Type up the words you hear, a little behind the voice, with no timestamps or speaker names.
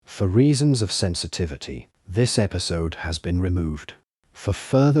For reasons of sensitivity, this episode has been removed. For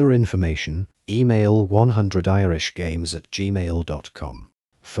further information, email 100irishgames@gmail.com.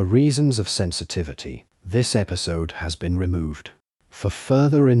 For reasons of sensitivity, this episode has been removed. For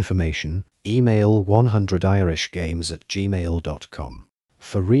further information, email 100irishgames@gmail.com.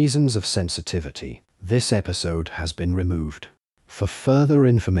 For reasons of sensitivity, this episode has been removed. For further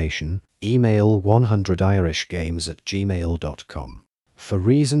information, email 100irishgames@gmail.com. For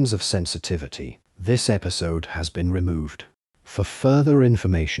reasons of sensitivity, this episode has been removed. For further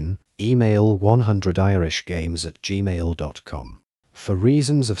information, email 100irishgames@gmail.com. For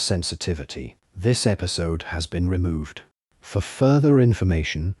reasons of sensitivity, this episode has been removed. For further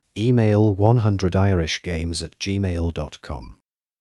information, email 100irishgames@gmail.com.